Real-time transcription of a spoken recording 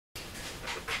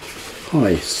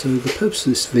Hi, so the purpose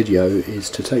of this video is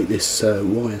to take this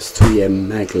YS3M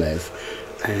Maglev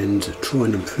and try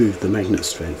and improve the magnet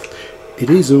strength. It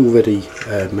is already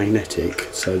magnetic,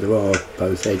 so there are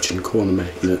both edge and corner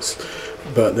magnets,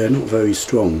 but they're not very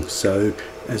strong, so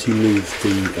as you move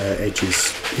the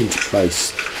edges into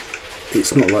place,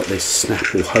 it's not like they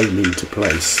snap or home into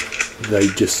place. They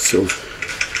just sort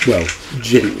of, well,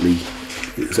 gently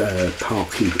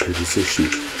park into position.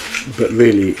 But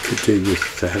really it could do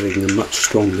with having a much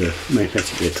stronger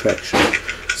magnetic attraction,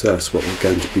 so that's what we're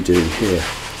going to be doing here.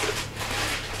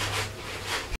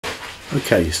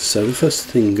 Okay, so the first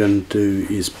thing I'm going to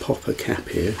do is pop a cap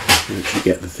here and actually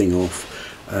get the thing off.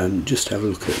 Just have a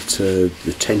look at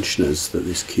the tensioners that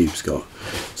this cube's got.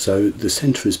 So the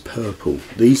centre is purple.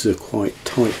 These are quite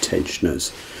tight tensioners,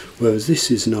 whereas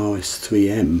this is an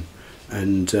YS3M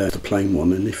and the plain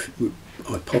one, and if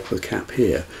I pop a cap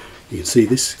here, you can see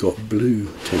this has got blue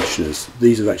tensioners.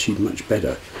 These are actually much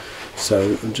better.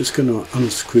 So I'm just going to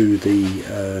unscrew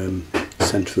the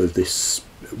centre of this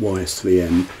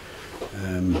YS3M,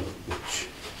 which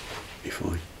if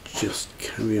I just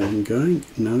carry on going,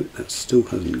 no, that still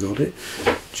hasn't got it.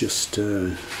 Just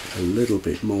a little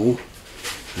bit more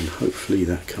and hopefully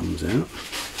that comes out.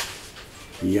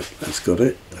 Yep, that's got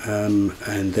it.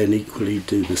 And then equally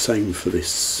do the same for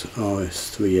this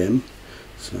YS3M.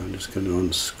 So I'm just going to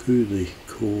unscrew the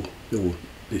core, or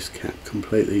this cap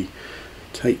completely,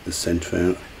 take the centre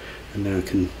out, and now I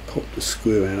can pop the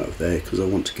screw out of there because I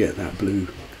want to get that blue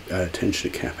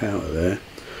tensioner cap out of there,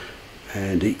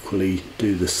 and equally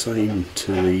do the same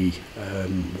to the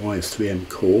YS3M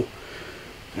core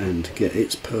and get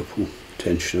its purple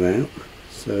tensioner out.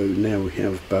 So now we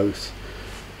have both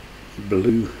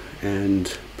blue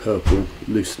and purple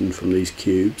loosened from these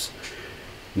cubes.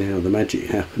 Now the magic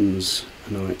happens,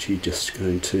 and I'm actually just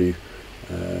going to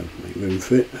make room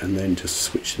for it and then just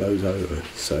switch those over.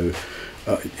 So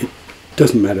it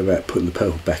doesn't matter about putting the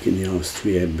purple back in the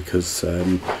YS3M because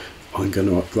I'm going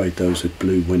to upgrade those with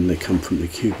blue when they come from the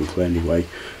cubicle anyway.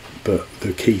 But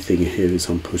the key thing here is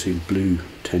I'm putting blue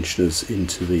tensioners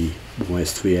into the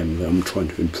YS3M that I'm trying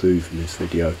to improve in this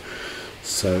video.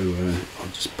 So I'll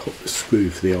just pop the screw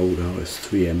for the old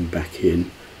YS3M back in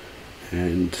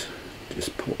and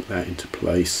just pop that into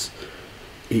place.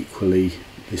 Equally,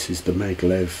 this is the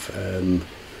Maglev, and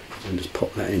just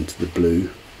pop that into the blue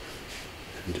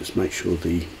and just make sure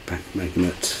the back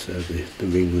magnet, the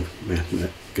ring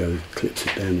magnet clips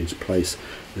it down into place,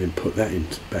 and then put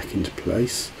that back into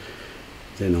place.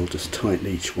 Then I'll just tighten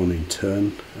each one in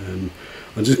turn.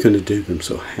 I'm just going to do them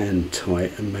sort of hand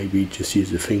tight and maybe just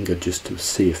use a finger just to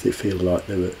see if they feel like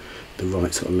they're at the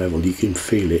right sort of level. You can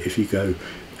feel it if you go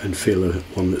and feel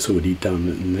one that's already done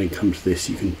and then come to this,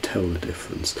 you can tell the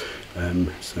difference.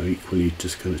 So equally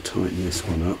just going to tighten this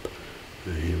one up.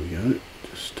 Here we go,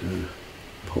 just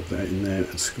pop that in there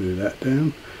and screw that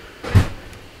down.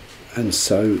 And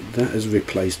so that has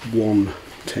replaced one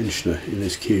tensioner in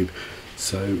this cube.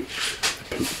 So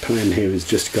the plan here is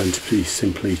just going to be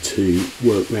simply to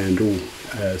work around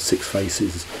all 6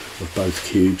 faces of both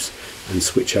cubes and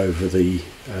switch over the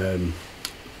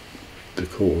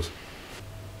cores.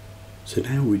 So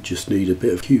now we just need a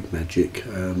bit of cube magic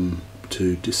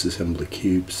to disassemble the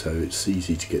cube, so it's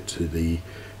easy to get to the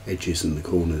edges and the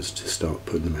corners to start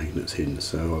putting the magnets in.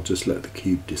 So I'll just let the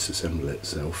cube disassemble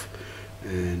itself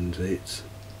and it's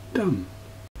done.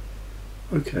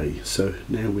 Okay, so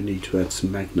now we need to add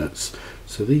some magnets.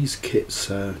 So these kits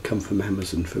come from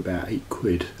Amazon for about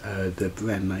 £8. The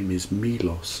brand name is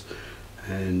Milos,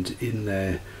 and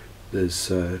in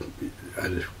there's a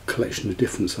collection of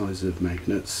different sizes of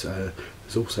magnets.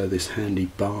 There's also this handy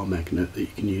bar magnet that you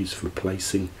can use for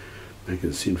placing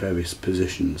magnets in various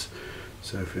positions.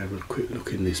 So if we have a quick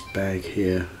look in this bag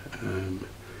here,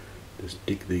 just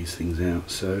dig these things out.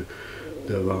 So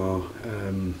there are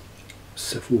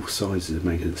several sizes of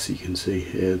magnets you can see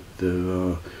here. There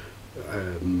are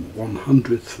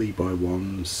 100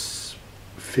 3x1s,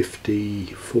 50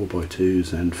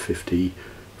 4x2s and 50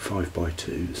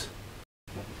 5x2s.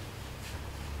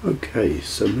 Okay,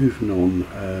 so moving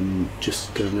on,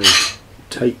 just going to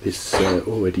take this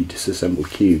already disassembled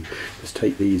cube, just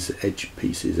take these edge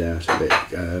pieces out of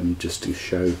it, just to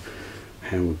show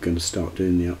how we're going to start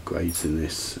doing the upgrades in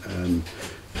this.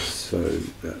 So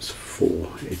that's 4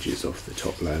 edges off the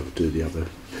top layer. I'll do the other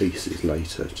pieces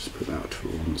later, just put that to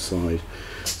one side.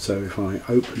 So if I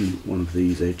open one of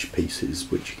these edge pieces,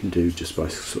 which you can do just by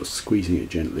sort of squeezing it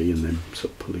gently and then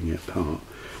sort of pulling it apart,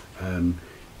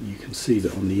 you can see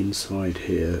that on the inside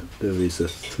here there is a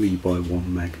 3x1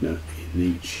 magnet in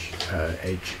each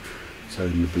edge, so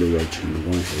in the blue edge and the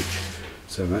white edge.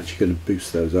 So I'm actually going to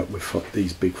boost those up with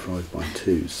these big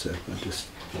 5x2s. So I just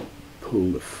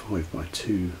pull the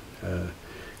 5x2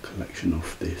 collection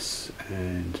off this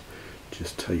and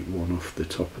just take one off the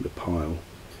top of the pile.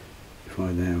 If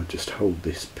I now just hold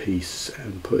this piece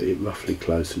and put it roughly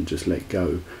close and just let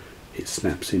go, it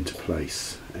snaps into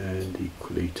place. And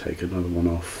equally take another one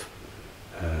off,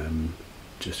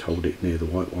 just hold it near the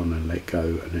white one and let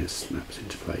go, and it snaps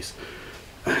into place.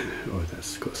 Oh,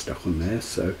 that's got stuck on there.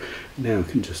 So now I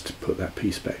can just put that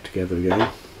piece back together again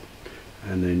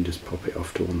and then just pop it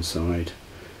off to one side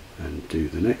and do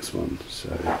the next one. So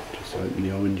just open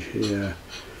the orange here,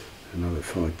 another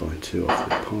 5x2 off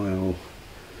the pile,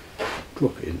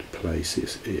 drop it into place.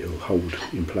 It'll hold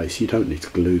in place. You don't need to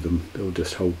glue them, they'll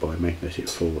just hold by magnetic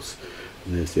force.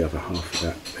 And there's the other half of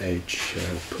that edge,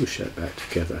 push that back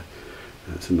together.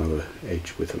 That's another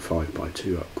edge with a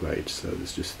 5x2 upgrade, so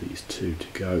there's just these two to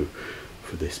go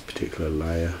for this particular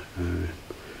layer.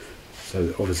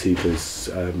 So obviously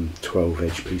there's 12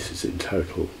 edge pieces in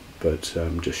total, but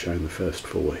just showing the first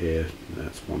 4 here.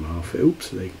 That's one half. Oops,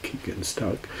 they keep getting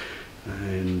stuck.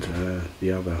 And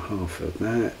the other half of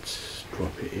that,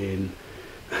 drop it in,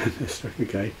 and they're stuck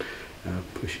again.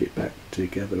 Push it back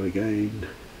together again,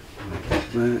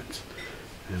 like that,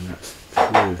 and that's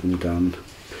 3 of them done.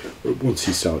 But once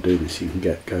you start doing this, you can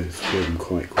go through them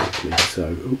quite quickly. So,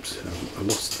 oops, I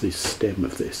lost the stem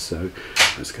of this, so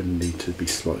that's going to need to be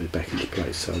slotted back into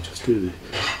place. So I'll just do the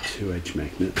 2 edge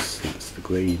magnets. That's the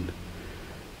green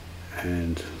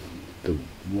and the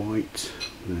white.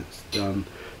 That's done.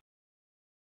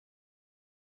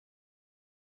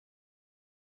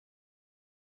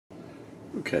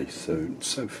 Okay,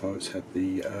 so far it's had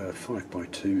the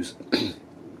 5x2s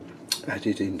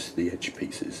added into the edge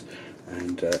pieces,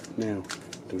 and now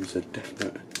there is a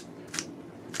definite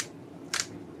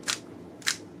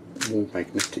more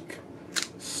magnetic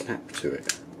snap to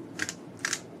it.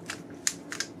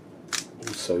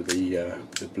 Also the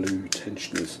blue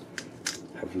tensioners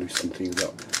have loosened things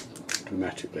up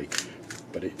dramatically,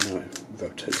 but it now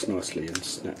rotates nicely and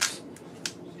snaps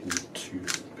into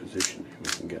position. If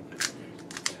we can get it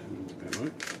about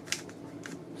right.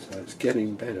 So it's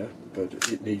getting better, but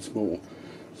it needs more.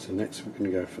 So next we're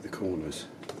going to go for the corners.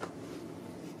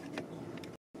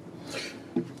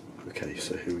 Okay,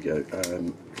 so here we go.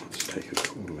 Let's take a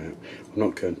corner out. I'm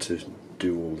not going to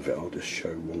do all of it, I'll just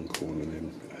show one corner and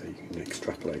then you can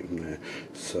extrapolate from there.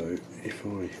 So if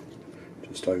I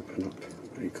just open up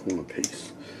a corner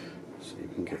piece, so you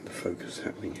can get the focus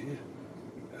happening here.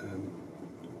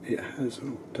 It has,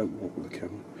 oh, don't wobble the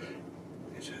camera,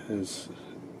 it has,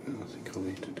 I think I'll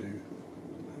need to do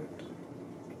that.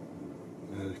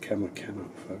 The camera cannot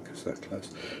focus that close.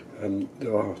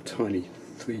 There are tiny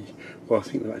I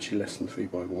think they're actually less than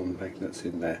 3x1 magnets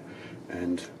in there,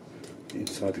 and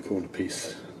inside the corner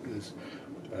piece there's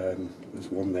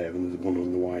one there and there's one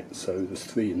on the white, so there's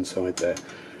 3 inside there.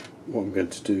 What I'm going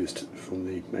to do is from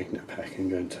the magnet pack, I'm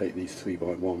going to take these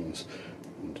 3x1s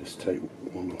and just take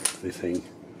one off the thing,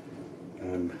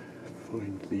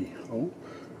 find the hole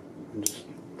and just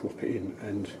drop it in,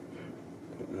 and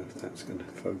I don't know if that's going to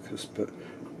focus, but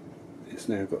it's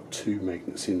now got 2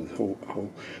 magnets in the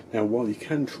hole. Now while you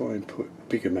can try and put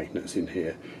bigger magnets in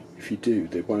here, if you do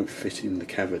they won't fit in the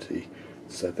cavity,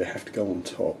 so they have to go on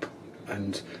top,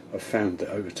 and I've found that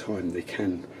over time they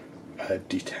can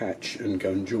detach and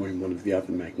go and join one of the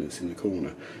other magnets in the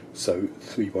corner. So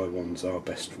 3x1s are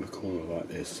best for a corner like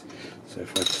this. So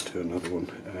if I just do another one,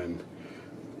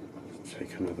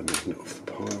 take another magnet off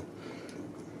the pile,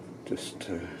 just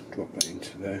drop that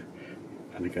into there,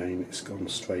 and again it's gone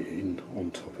straight in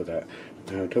on top of that.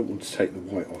 Now I don't want to take the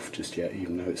white off just yet,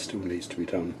 even though it still needs to be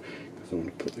done, because I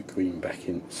want to put the green back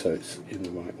in so it's in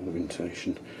the right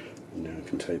orientation. And now I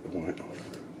can take the white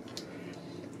off.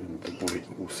 And the white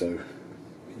also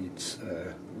needs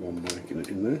one magnet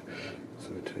in there, so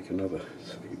I take another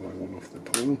 3x1 off the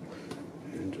pile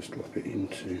and just drop it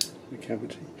into the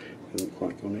cavity. It hasn't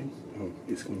quite gone in, oh,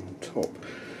 it's gone on top.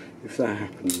 If that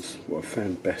happens, what I've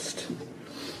found best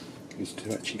is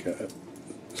to actually get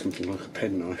something like a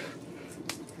penknife,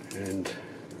 and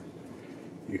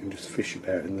you can just fish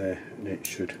about in there and it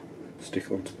should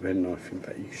stick onto the penknife. In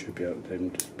fact, you should be able to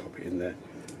then just pop it in there,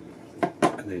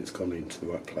 and then it's gone into the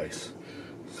right place.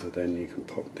 So then you can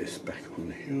pop this back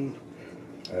on here.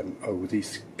 Oh,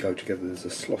 these go together. There's a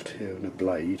slot here and a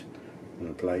blade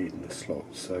in the slot,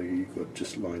 so you've got to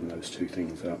just line those 2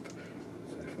 things up.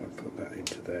 So if I put that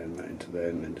into there and that into there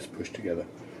and then just push together,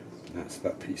 and that's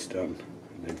that piece done,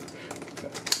 and then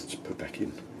let's put back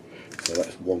in. So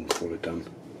that's one corner done.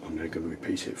 I'm now going to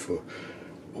repeat it for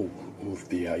all of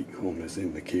the 8 corners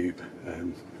in the cube.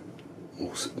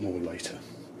 more later.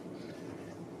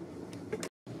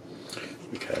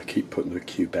 Okay, I keep putting the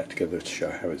cube back together to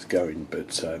show how it's going,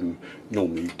 but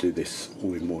normally you do this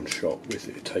all in one shot with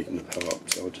it taken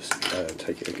apart, so I'll just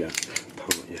take it again,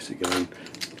 apart yet again.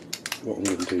 What I'm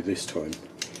going to do this time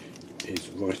is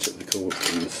right at the core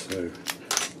pins, so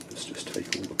let's just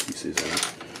take all the pieces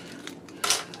out.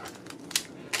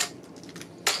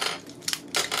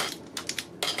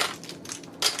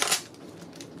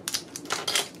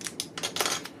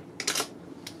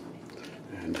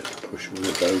 Push all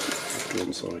of those to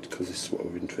one side because this is what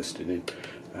we're interested in.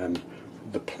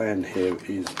 The plan here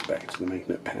is back to the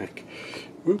magnet pack.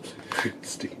 Whoops,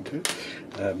 sticking to it.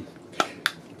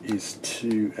 Is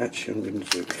to actually, I'm going to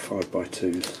do it with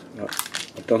 5x2s.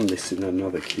 I've done this in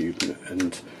another cube,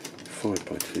 and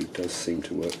 5x2 does seem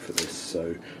to work for this.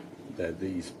 So they're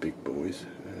these big boys,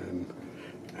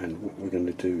 and what we're going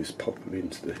to do is pop them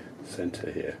into the centre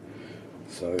here.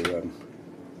 So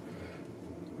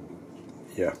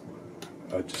yeah.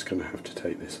 I'm just going to have to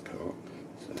take this apart,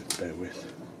 so bear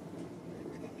with.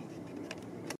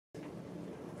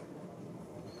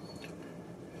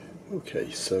 Okay,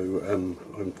 so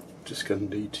I'm just going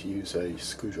to need to use a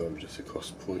screwdriver, just a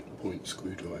cross point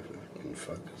screwdriver. I can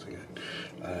focus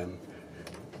again.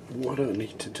 What I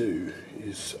need to do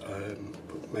is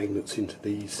put magnets into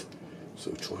these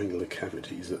sort of triangular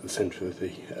cavities at the centre of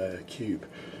the cube,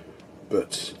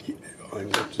 but I'm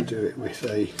going to do it with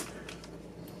a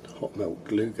hot melt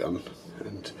glue gun,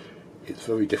 and it's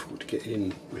very difficult to get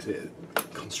in with it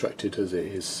constructed as it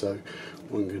is. So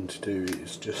what I'm going to do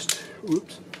is just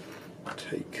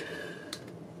take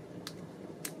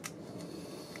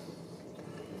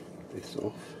this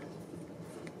off.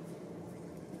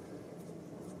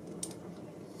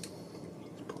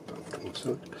 Pop that off to one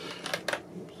side.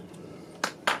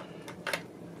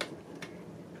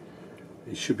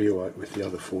 It should be alright with the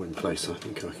other four in place. I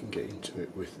think I can get into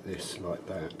it with this like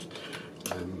that.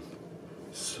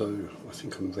 So I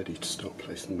think I'm ready to start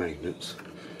placing magnets.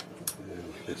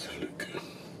 Let's have a look.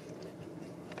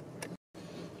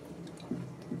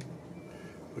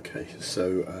 Okay,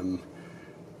 so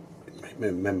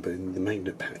remember in the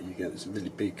magnet pack you get this really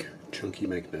big chunky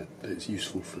magnet that's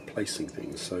useful for placing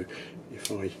things. So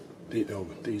if I, these are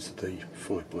the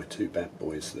 5x2 bad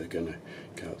boys, they're going to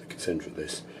go at the centre of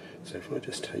this. So if I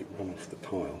just take one off the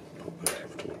pile, pop that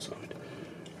off to one side,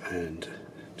 and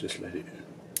just let it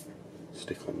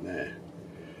stick on there.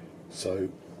 So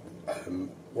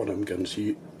what I'm going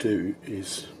to do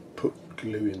is put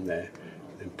glue in there,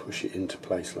 then push it into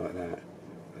place like that,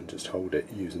 and just hold it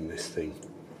using this thing.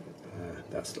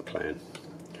 That's the plan.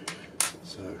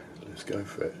 So let's go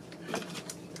for it.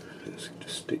 Let's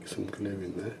just stick some glue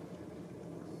in there.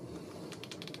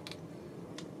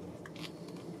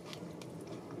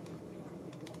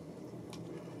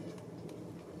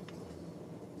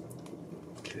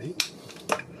 Okay,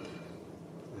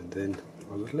 and then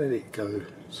I'll let it go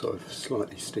sort of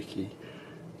slightly sticky,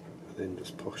 and then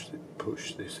just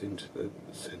push this into the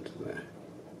centre there.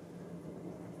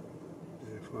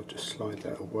 And if I just slide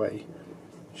that away,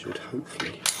 it should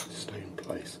hopefully stay in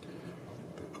place.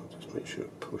 But I'll just make sure to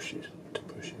push it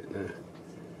there.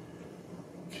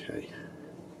 Okay.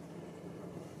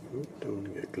 Oh, don't want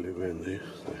to get glue around there.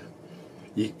 So.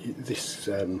 This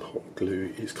hot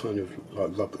glue is kind of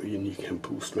like rubbery, and you can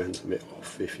pull strands of it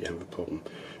off if you have a problem.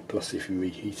 Plus, if you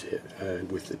reheat it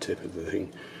with the tip of the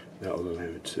thing, that will allow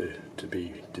it to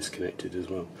be disconnected as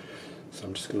well. So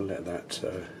I'm just going to let that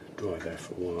dry there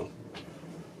for a while.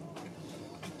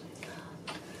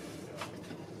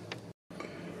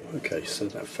 Okay, so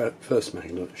that first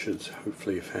magnet should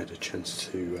hopefully have had a chance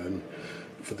to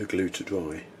for the glue to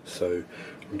dry. So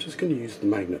I'm just going to use the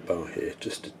magnet bar here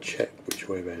just to check which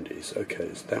way round it is. Okay,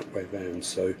 it's that way round.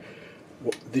 So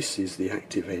this is the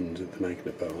active end of the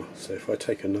magnet bar. So if I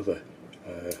take another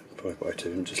 5x2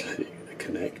 and just let it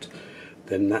connect,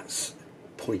 then that's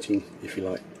pointing, if you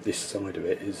like, this side of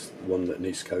it is the one that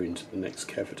needs to go into the next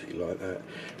cavity like that.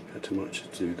 I had too much to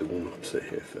do the one opposite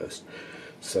here first.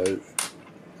 So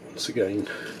once again,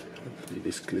 hopefully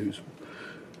this glue's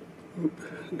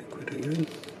liquid again.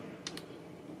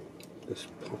 Just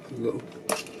pop a little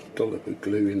dollop of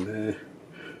glue in there,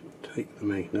 take the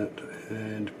magnet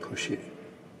and push it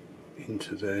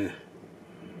into there,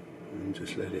 and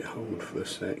just let it hold for a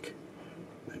sec,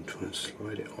 then try and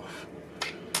slide it off.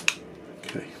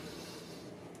 Okay,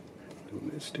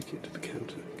 let's stick it to the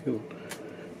counter. Go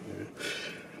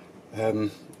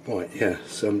on. Right, yeah,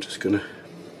 so I'm just going to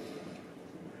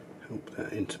help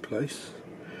that into place.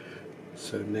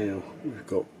 So now we've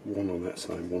got one on that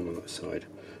side, one on that side,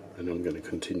 and I'm going to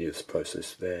continue this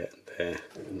process there,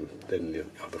 and then the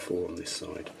other four on this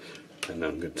side. and then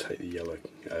I'm going to take the yellow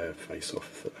face off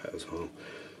for that as well.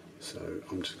 So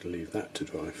I'm just going to leave that to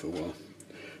dry for a while.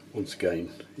 Once again,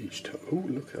 each time, oh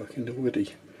look, I can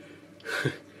already,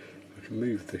 I can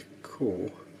move the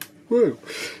core. Whoa!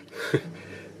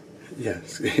 Yeah,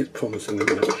 it's promising,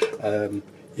 isn't it?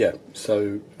 Yeah,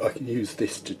 so I can use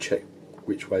this to check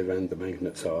which way around the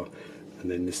magnets are,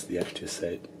 and then this is the active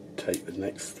set. Take the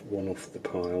next one off the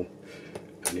pile,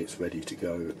 and it's ready to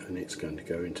go, and it's going to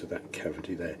go into that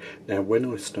cavity there. Now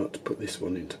when I start to put this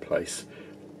one into place,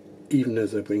 even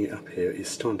as I bring it up here, it's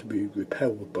starting to be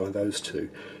repelled by those two,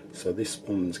 so this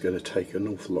one's going to take an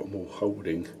awful lot more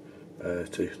holding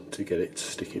to get it to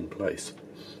stick in place,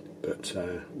 but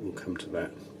we'll come to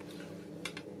that.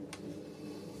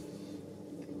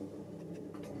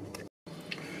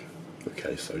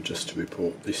 Okay, so just to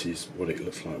report, this is what it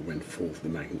looks like when 4 of the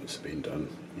magnets have been done.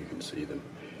 You can see them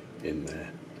in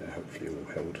there, they're hopefully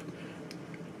all held.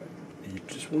 You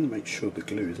just want to make sure the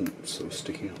glue isn't sort of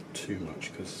sticking up too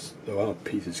much, because there are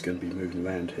pieces going to be moving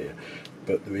around here,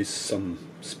 but there is some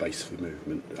space for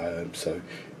movement, so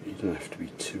you don't have to be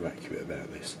too accurate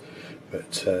about this.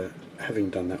 But having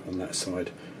done that on that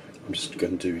side, I'm just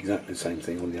going to do exactly the same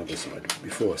thing on the other side.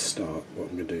 Before I start, what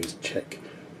I'm going to do is check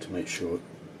to make sure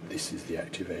this is the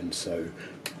active end, so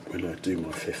when I do my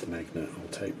 5th magnet, I'll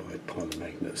take my pile of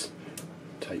magnets,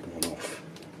 take one off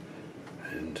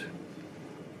and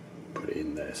put it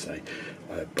in there, say,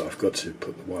 but I've got to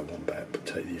put the white one back but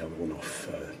take the other one off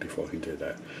before I can do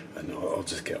that, and I'll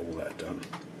just get all that done.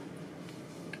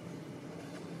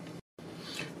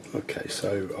 Okay,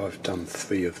 so I've done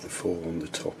 3 of the 4 on the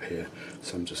top here,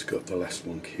 so I'm just got the last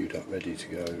one queued up ready to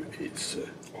go. It's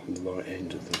on the right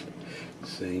end of the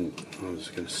thing. I'm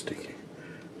just going to stick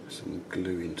some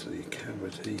glue into the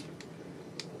cavity.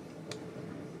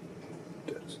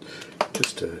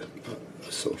 Just a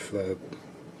sort of,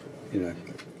 you know,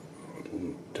 I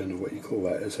don't know what you call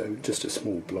that, so just a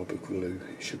small blob of glue,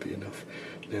 it should be enough.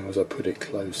 Now as I put it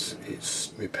close,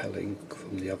 it's repelling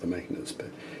from the other magnets, but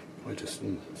I just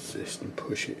insist and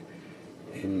push it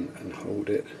in and hold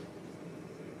it,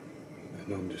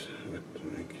 and I'm just, I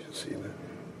don't think you can see that,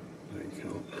 no you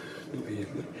can't, not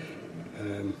easily,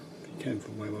 you can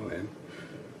from where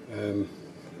I am,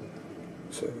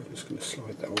 so I'm just going to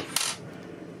slide that off,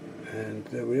 and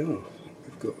there we are.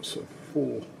 We've got sort of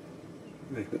 4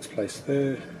 magnets placed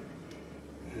there,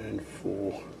 and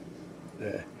 4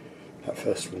 there. That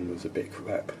first one was a bit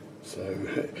crap, so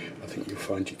I think you'll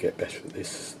find you get better at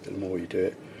this the more you do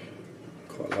it.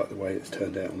 Quite like the way it's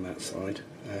turned out on that side.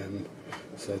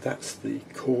 So that's the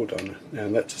core done. Now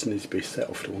that just needs to be set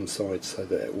off to one side so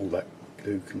that all that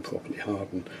glue can properly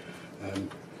harden. It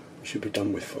should be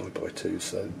done with 5x2,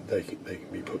 so they can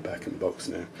be put back in the box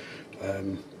now.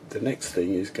 The next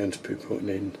thing is going to be putting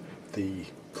in the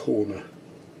corner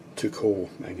to core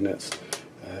magnets.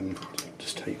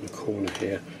 Just taking the corner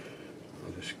here,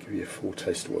 I'll just give you a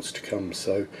foretaste of what's to come.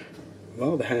 So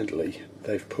rather handily,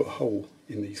 they've put a hole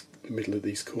in the middle of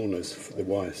these corners for the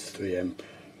YS3M,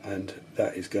 and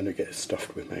that is going to get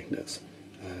stuffed with magnets.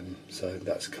 So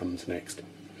that comes next.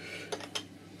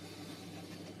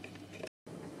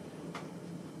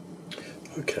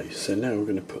 Okay, so now we're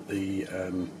going to put the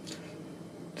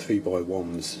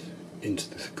 3x1s into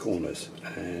the corners,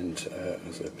 and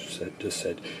as I've just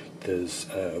said, there's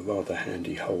a rather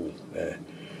handy hole there.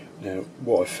 Now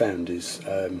what I've found is,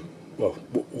 well,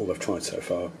 all I've tried so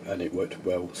far, and it worked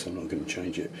well, so I'm not going to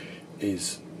change it,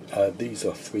 is these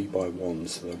are 3x1s,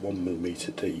 so they're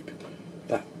 1mm deep.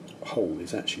 That hole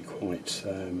is actually quite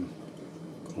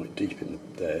deep in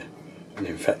there, and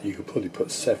in fact you could probably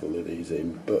put several of these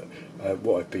in, but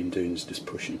what I've been doing is just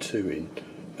pushing 2 in,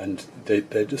 and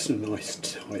they're just a nice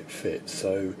tight fit,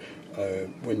 so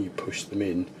when you push them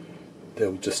in,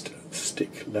 they'll just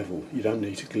stick level. You don't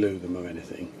need to glue them or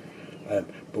anything.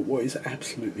 But what is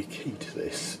absolutely key to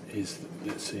this is,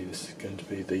 let's see, this is going to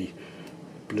be the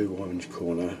blue-orange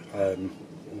corner. Oh,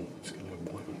 it's going to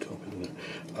have white on top, isn't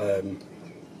it?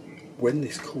 When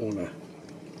this corner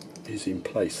is in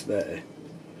place there,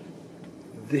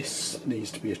 this needs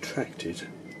to be attracted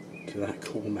to that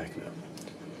core magnet.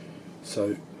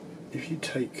 So if you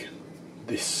take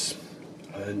this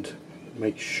and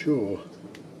make sure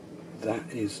that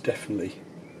is definitely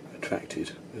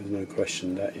attracted, there's no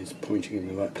question that is pointing in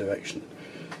the right direction.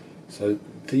 So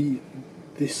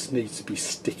this needs to be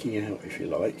sticking out, if you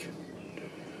like.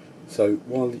 So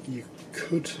while you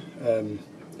could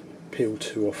peel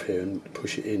 2 off here and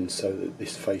push it in so that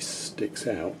this face sticks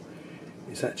out,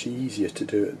 it's actually easier to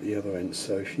do it at the other end.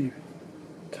 So if you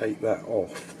take that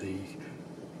off the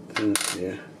thing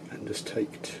here and just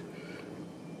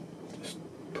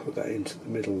put that into the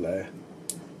middle there,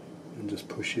 and just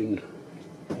push in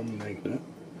one magnet,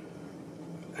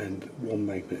 and one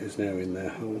magnet is now in their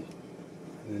hole,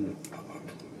 and then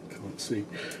I can't see,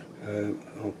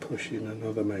 I'll push in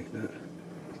another magnet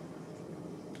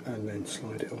and then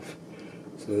slide it off.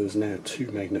 So there's now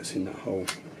two magnets in that hole.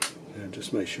 Now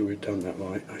just make sure we've done that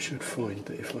right. I should find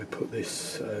that if I put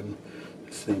this, I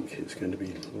think it's going to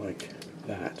be like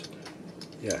that.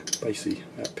 Yeah, basically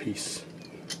that piece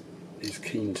is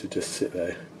keen to just sit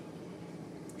there.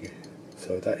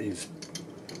 So that is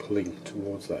pulling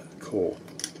towards that core.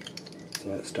 So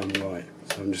that's done right.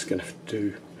 So I'm just going to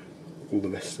do all the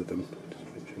rest of them. Just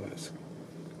make sure that's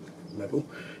level.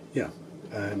 Yeah.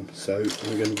 So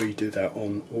I'm going to redo that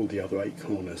on all the other 8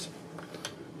 corners.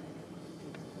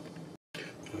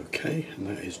 Okay, and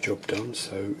that is job done.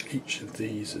 So each of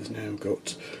these has now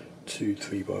got 2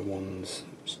 3x1s.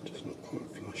 It's just not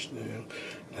quite flush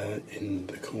now in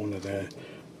the corner there.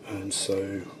 And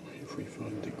so if we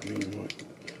find the green, white,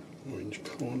 orange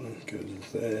corner,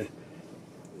 goes there.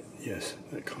 Yes,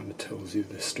 that kind of tells you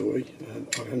the story.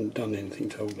 I haven't done anything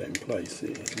to hold that in place.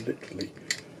 It is literally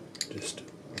just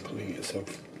pulling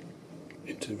itself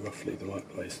into roughly the right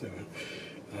place there.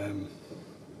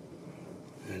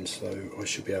 And so I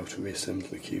should be able to reassemble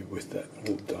the cube with that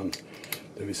all done.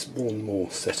 There is one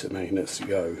more set of magnets to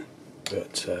go,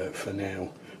 but for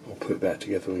now I'll put that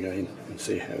together again and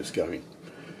see how it's going.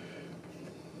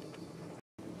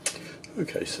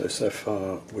 Okay, so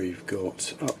far we've got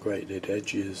upgraded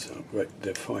edges,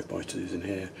 there are 5x2s in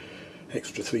here,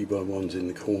 extra 3x1s in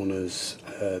the corners.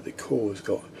 The core has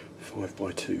got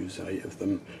 5x2s, 8 of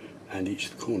them, and each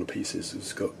of the corner pieces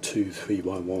has got 2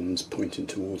 3x1s pointing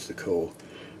towards the core.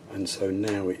 And so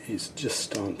now it is just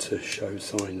starting to show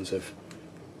signs of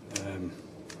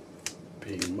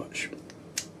being much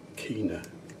keener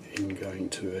in going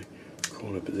to a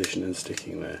corner position and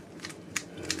sticking there.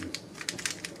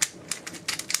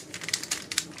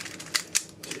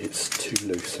 It's too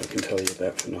loose, I can tell you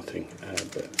that for nothing,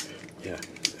 but yeah,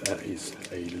 that is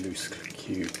a loose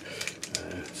cube,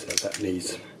 so that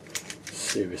needs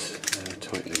serious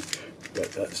tightening,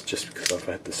 but that's just because I've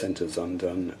had the centres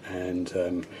undone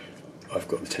and I've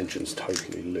got the tensions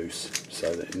totally loose,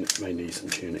 so that it may need some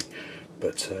tuning.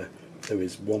 But there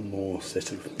is one more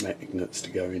set of magnets to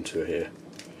go into here.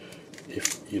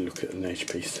 If you look at an edge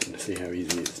piece and see how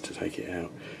easy it is to take it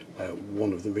out,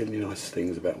 one of the really nice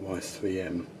things about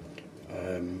YS3M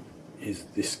is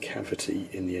this cavity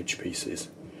in the edge pieces,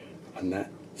 and that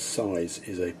size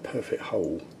is a perfect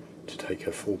hole to take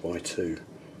a 4x2.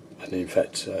 And in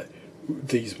fact,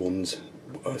 these ones,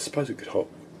 I suppose I could hot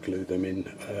glue them in.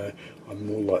 I'm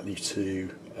more likely to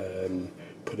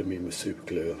put them in with super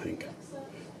glue, I think.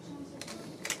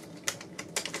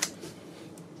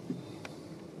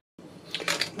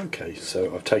 Okay,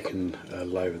 so I've taken a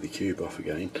layer of the cube off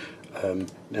again.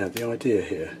 Now the idea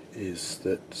here is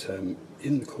that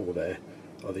in the core there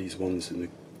are these ones in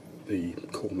the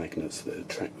core magnets that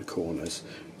attract the corners,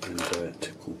 and a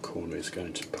typical corner is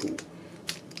going to pull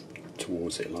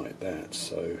towards it like that,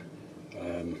 so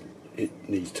it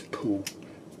needs to pull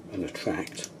and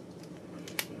attract.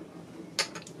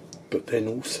 But then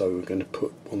also we're going to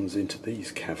put ones into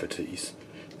these cavities.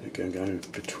 They're going to go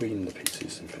between the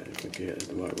pieces. In fact, if we get it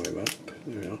the right way up,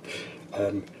 there we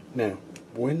are. Now,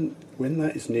 when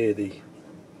that is near the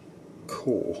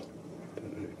core, I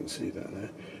don't know if you can see that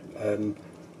there,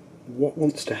 what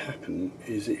wants to happen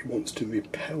is it wants to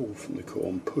repel from the core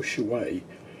and push away,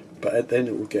 but then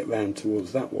it will get round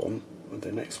towards that one, or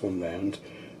the next one round,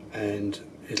 and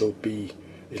it'll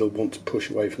want to push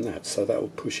away from that, so that will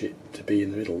push it to be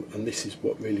in the middle, and this is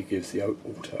what really gives the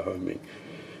auto homing.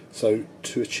 So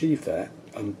to achieve that,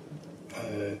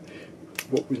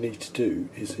 what we need to do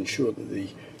is ensure that the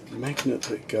magnet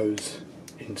that goes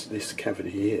into this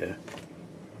cavity here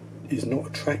is not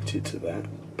attracted to that,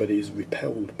 but is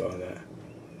repelled by that.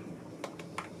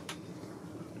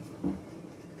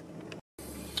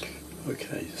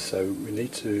 Okay, so we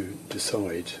need to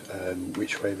decide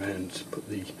which way round to put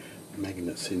the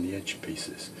magnets in the edge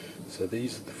pieces. So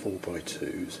these are the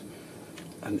 4x2s,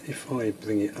 and if I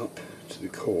bring it up to the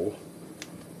core,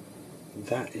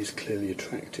 that is clearly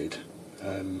attracted,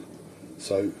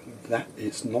 so that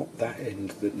it's not that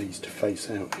end that needs to face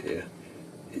out here,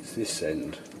 it's this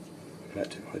end. In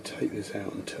fact, if I take this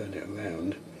out and turn it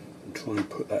around and try and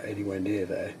put that anywhere near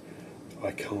there,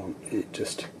 I can't. It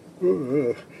just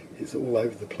it's all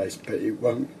over the place, but it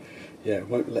won't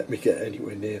let me get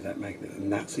anywhere near that magnet,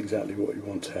 and that's exactly what we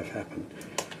want to have happen.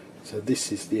 So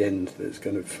this is the end that's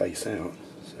going to face out.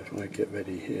 So if I get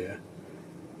ready here,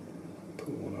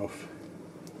 pull one off,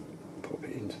 pop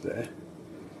it into there,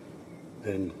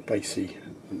 then basically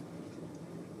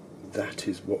that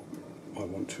is what I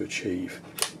want to achieve.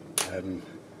 I can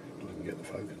get the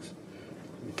focus.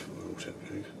 Let me try auto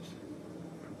focus.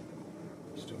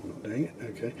 Still not doing it.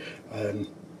 Okay.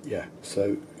 Yeah.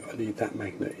 So I need that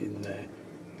magnet in there.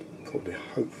 Probably,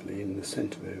 hopefully, in the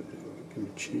centre of it can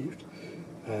be achieved.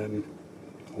 I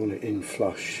want it in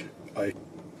flush.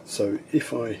 So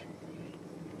if I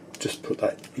just put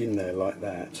that in there like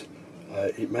that,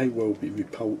 it may well be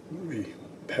repelled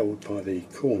by the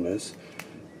corners,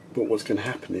 but what's going to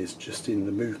happen is, just in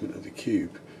the movement of the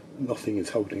cube, nothing is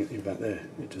holding it back there,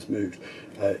 it just moved.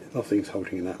 Nothing's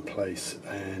holding in that place,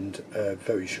 and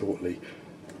very shortly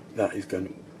that is going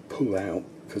to pull out,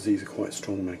 because these are quite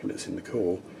strong magnets in the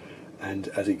core, and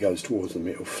as it goes towards them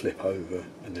it'll flip over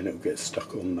and then it'll get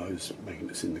stuck on those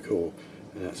magnets in the core,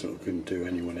 and that's not going to do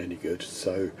anyone any good.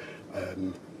 So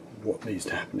what needs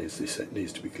to happen is this set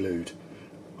needs to be glued.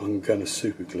 I'm going to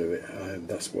super glue it.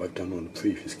 That's what I've done on the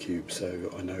previous cube, so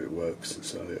I know it works,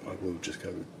 so I will just go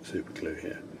with super glue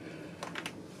here.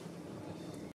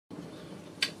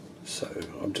 So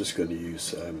I'm just going to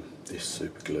use this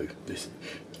super glue.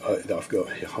 I've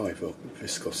got high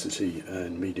viscosity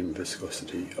and medium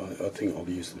viscosity. I think I'll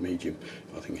use the medium.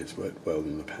 I think it's worked well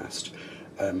in the past.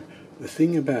 The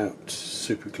thing about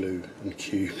super glue and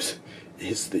cubes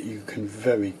is that you can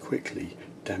very quickly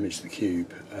damage the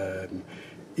cube.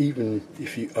 Even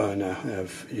if you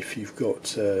if you've got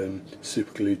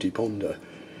super glue debonder,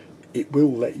 it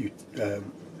will let you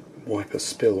wipe a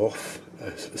spill off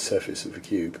a surface of a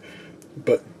cube,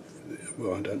 but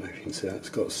well, I don't know if you can see that, it's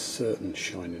got a certain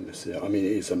shininess there. I mean,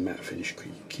 it is a matte finish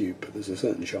cube, but there's a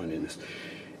certain shininess.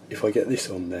 If I get this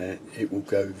on there, it will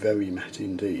go very matte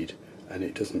indeed, and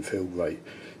it doesn't feel great.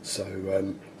 So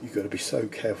you've got to be so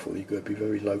careful, you've got to be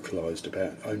very localised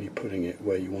about only putting it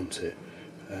where you want it.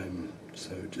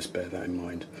 So just bear that in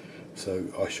mind. So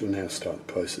I shall now start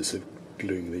the process of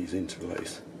gluing these into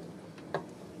place.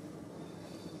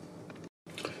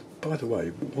 By the way,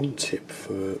 one tip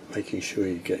for making sure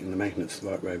you're getting the magnets the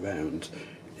right way around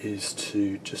is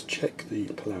to just check the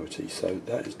polarity. So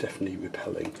that is definitely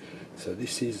repelling. So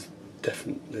this is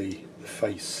definitely the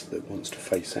face that wants to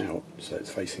face out, so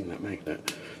it's facing that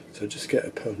magnet. So just get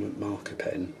a permanent marker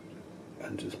pen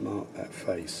and just mark that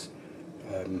face.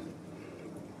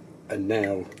 And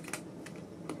now,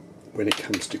 when it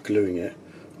comes to gluing it,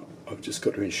 I've just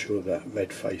got to ensure that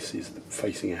red face is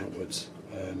facing outwards.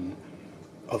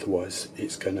 Otherwise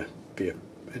it's going to be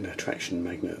an attraction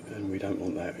magnet, and we don't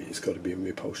want that. It's got to be a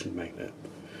repulsion magnet.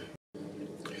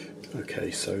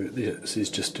 Okay, so this is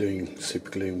just doing super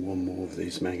gluing one more of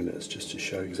these magnets just to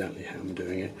show exactly how I'm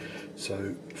doing it.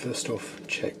 So first off,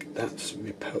 check that's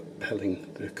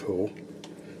repelling the core,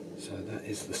 so that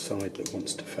is the side that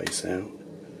wants to face out.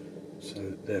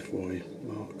 So therefore I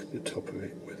mark the top of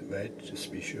it with red just to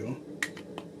be sure.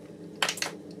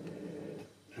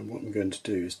 And what I'm going to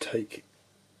do is take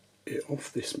it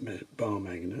off this bar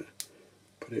magnet,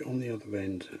 put it on the other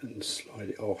end and slide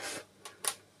it off.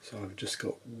 So I've just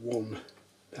got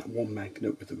that one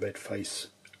magnet with the red face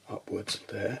upwards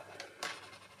there.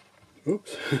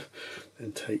 Oops.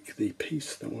 Then take the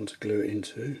piece that I want to glue it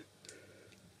into,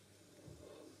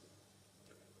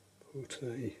 put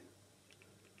it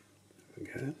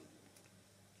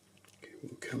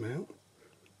will come out,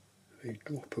 a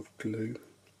drop of glue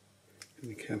in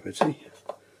the cavity,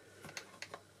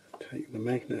 take the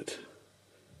magnet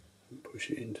and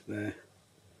push it into there,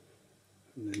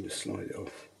 and then just slide it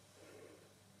off.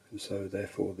 And so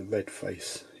therefore the red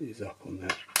face is up on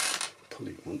that.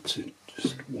 Probably want to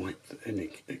just wipe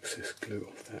any excess glue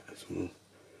off that as well.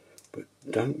 But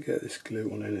don't get this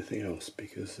glue on anything else,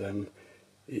 because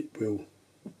it will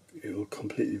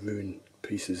completely ruin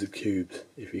pieces of cubes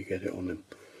if you get it on them.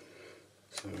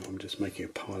 So I'm just making a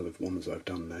pile of ones I've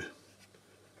done there.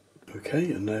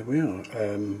 Okay, and there we are.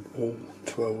 All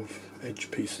 12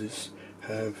 edge pieces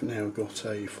have now got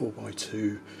a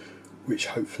 4x2, which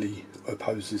hopefully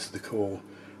opposes the core,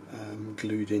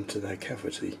 glued into their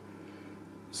cavity.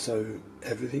 So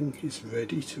everything is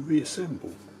ready to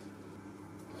reassemble.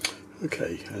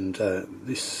 Okay, and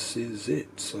this is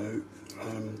it. So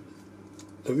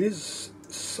there is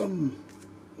some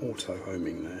auto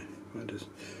homing there.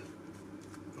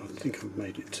 I think I've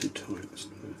made it too tight.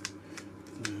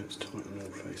 No, it's tight on all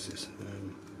faces.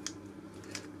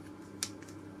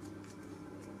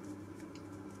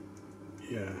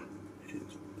 Yeah,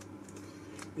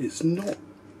 it's not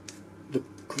the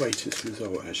greatest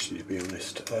result actually, to be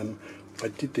honest. I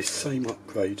did this same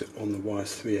upgrade on the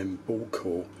YS3M Ball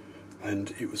Core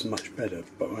and it was much better,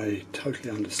 but I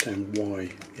totally understand why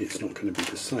it's not going to be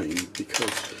the same,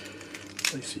 because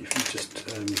basically if you just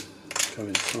go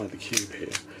inside the cube here,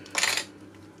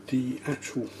 the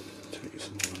actual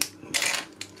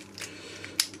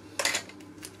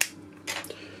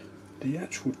the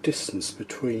actual distance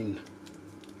between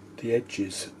the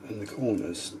edges and the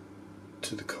corners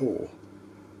to the core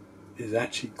is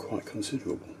actually quite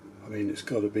considerable. I mean, it's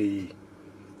got to be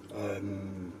I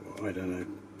don't know,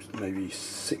 maybe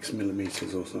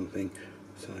 6mm or something.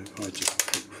 So if I just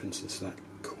take, for instance, that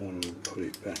corner and put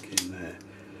it back in there,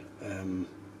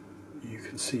 you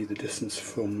can see the distance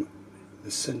from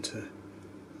the centre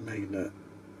magnet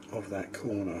of that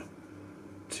corner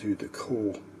to the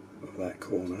core of that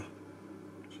corner,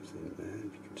 which is in there, you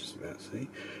can just about see.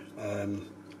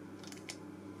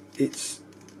 It's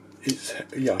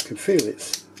yeah, I can feel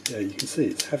it's, yeah, you can see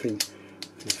it's having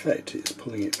an effect, it's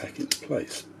pulling it back into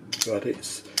place, but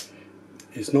it's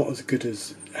not as good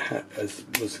as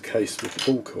was the case with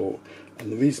the ball core,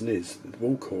 and the reason is that the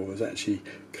ball core actually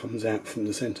comes out from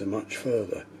the centre much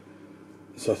further.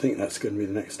 So I think that's going to be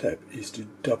the next step, is to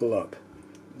double up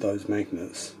those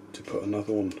magnets, to put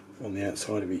another one on the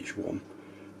outside of each one,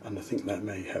 and I think that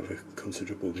may have a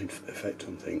considerable effect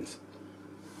on things.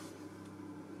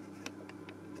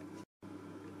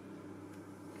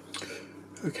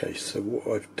 Okay, so what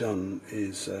I've done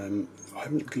is I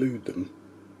haven't glued them.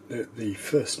 The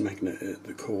first magnet at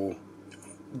the core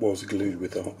was glued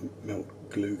with a hot melt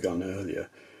glue gun earlier,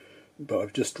 but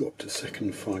I've just dropped a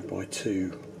second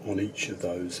 5x2 on each of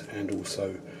those and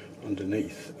also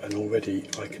underneath, and already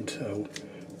I can tell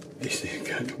this is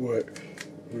going to work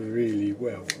really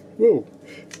well. Whoa!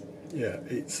 Yeah,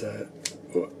 it's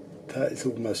that is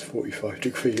almost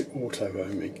 45-degree auto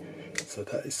homing, so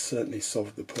that has certainly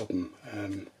solved the problem.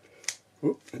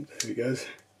 Oh, and there it goes.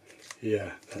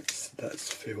 Yeah, that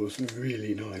feels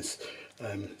really nice.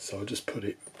 So I'll just put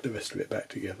the rest of it back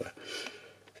together.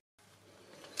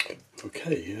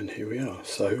 Okay, and here we are.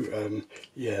 So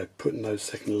yeah, putting those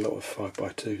second lot of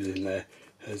 5x2s in there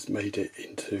has made it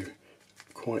into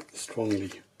quite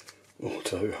strongly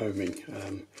auto homing.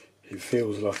 It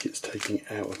feels like it's taking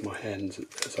out of my hands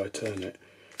as I turn it.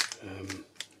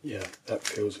 Yeah, that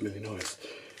feels really nice.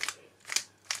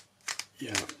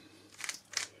 Yeah.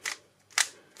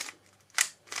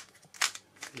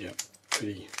 Yeah,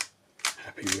 pretty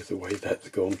happy with the way that's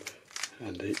gone,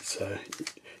 and it's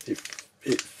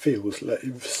it feels like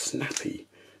it's snappy.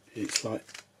 It's like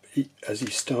as you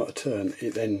start a turn,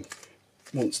 it then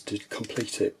wants to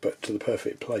complete it, but to the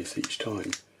perfect place each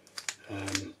time.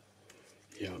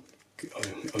 Yeah,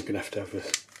 I'm going to have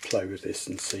a play with this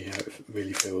and see how it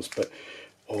really feels, but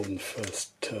on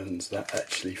first turns that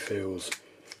actually feels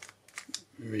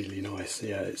really nice.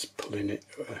 Yeah, it's pulling it,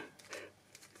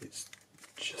 it's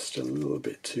just a little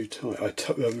bit too tight. I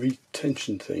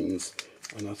retension things,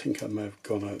 and I think I may have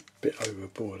gone a bit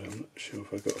overboard. I'm not sure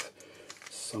if I've got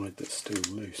a side that's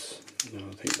still loose. No,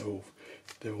 I think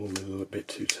they're all a little bit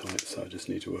too tight, so I just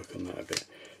need to work on that a bit.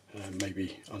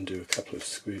 Maybe undo a couple of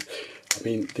screws. I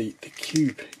mean, the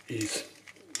cube is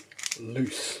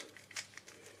loose,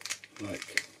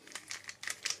 like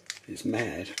it's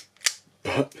mad,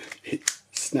 but it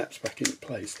snaps back into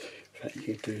place. In fact, you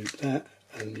can do that,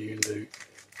 and you can do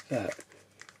that.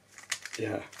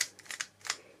 Yeah,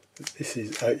 this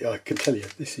is, I can tell you,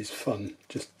 this is fun,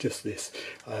 just this.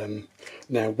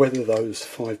 Now, whether those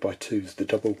 5x2s, the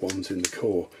double ones in the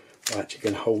core, are actually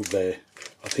going to hold there,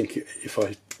 I think if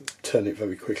I turn it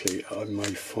very quickly, I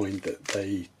may find that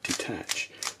they detach.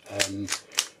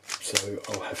 So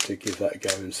I'll have to give that a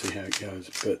go and see how it goes.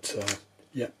 But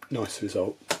yeah, nice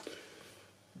result.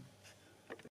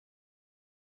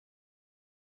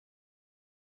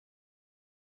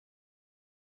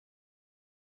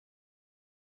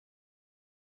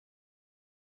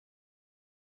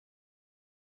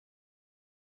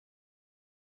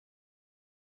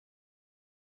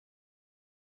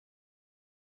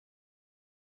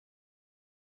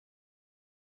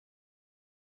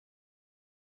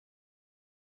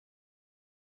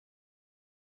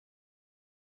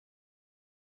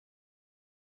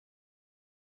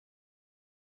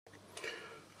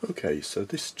 Okay, so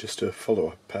this is just a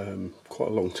follow-up, quite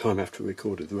a long time after I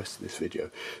recorded the rest of this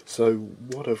video. So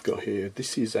what I've got here,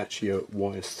 this is actually a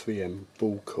YS3M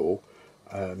Ball Core,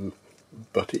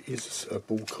 but it is a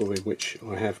ball core in which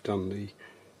I have done the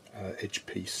edge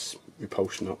piece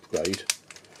repulsion upgrade,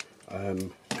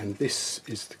 and this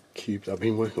is the cube that I've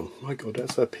been working on. My god,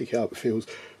 as I pick it up, it feels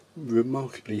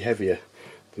remarkably heavier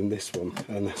than this one,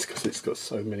 and that's because it's got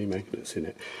so many magnets in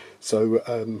it.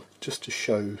 So just to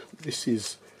show, this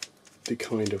is the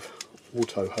kind of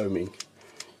auto homing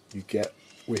you get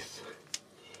with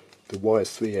the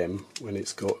YS3M when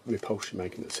it's got repulsion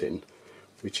magnets in,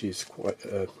 which is quite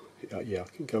yeah,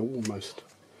 I can go almost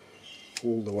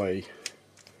all the way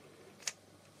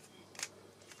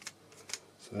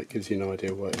So that gives you an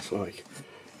idea what it's like.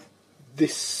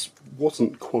 This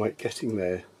wasn't quite getting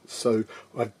there, so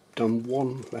I've done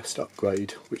one last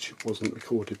upgrade which wasn't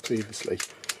recorded previously,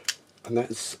 and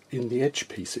that's in the edge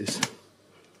pieces.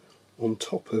 On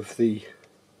top of the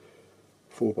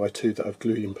 4x2 that I've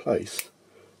glued in place,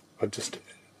 I've just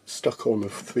stuck on a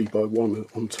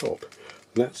 3x1 on top,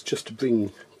 and that's just to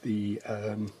bring the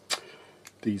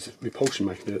these repulsion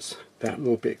magnets that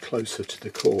little bit closer to the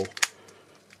core.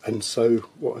 And so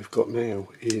what I've got now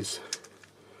is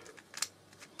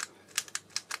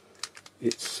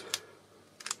it's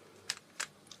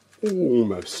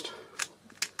almost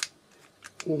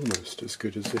as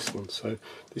good as this one. So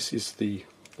this is the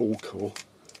ball core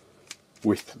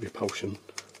with repulsion,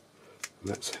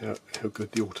 and that's how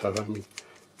good the auto homing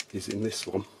is in this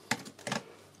one.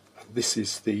 And this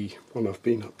is the one I've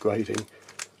been upgrading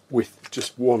with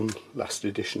just one last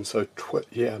edition, so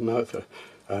another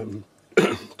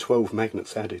 12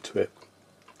 magnets added to it.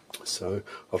 So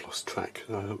I've lost track.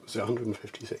 Was it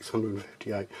 156,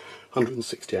 158,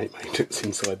 168 magnets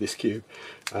inside this cube,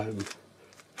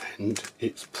 and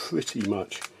it's pretty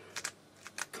much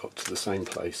got to the same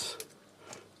place.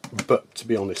 But to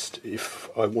be honest, if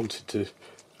I wanted to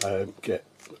get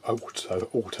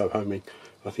auto homing,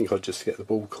 I think I'd just get the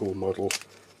ball core model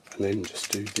and then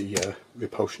just do the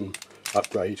repulsion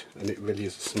upgrade, and it really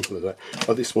is as simple as that.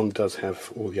 Oh, this one does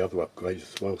have all the other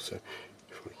upgrades as well, so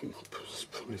if I can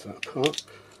prise that apart.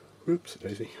 Oops,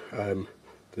 daisy.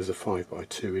 There's a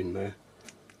 5x2 in there.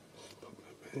 Pop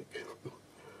that back.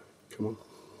 Come on.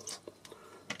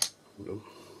 Hold on.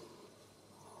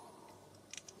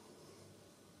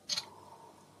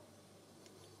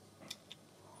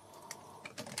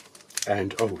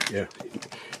 And oh yeah,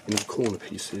 in the corner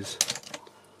pieces,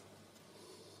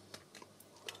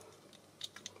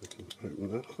 I can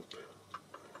open that up.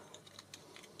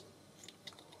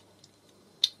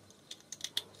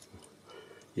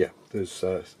 Yeah, there's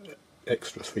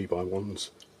extra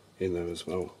 3x1s in there as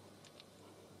well.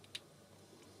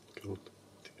 Go on.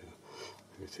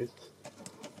 There it is.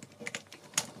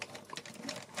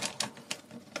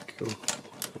 Go on.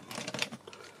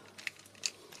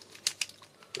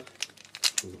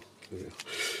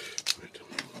 Right.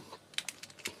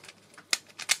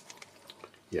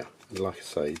 Yeah, and like I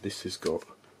say, this has got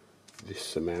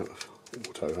this amount of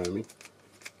auto homing,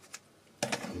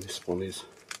 and this one is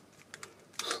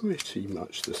pretty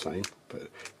much the same, but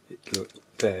look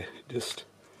there,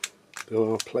 there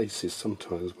are places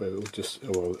sometimes where it'll just,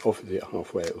 well, obviously at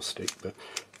halfway it'll stick, but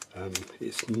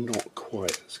it's not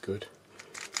quite as good.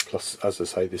 Plus, as I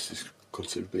say, this is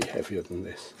considerably heavier than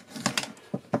this.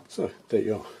 So there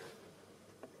you are.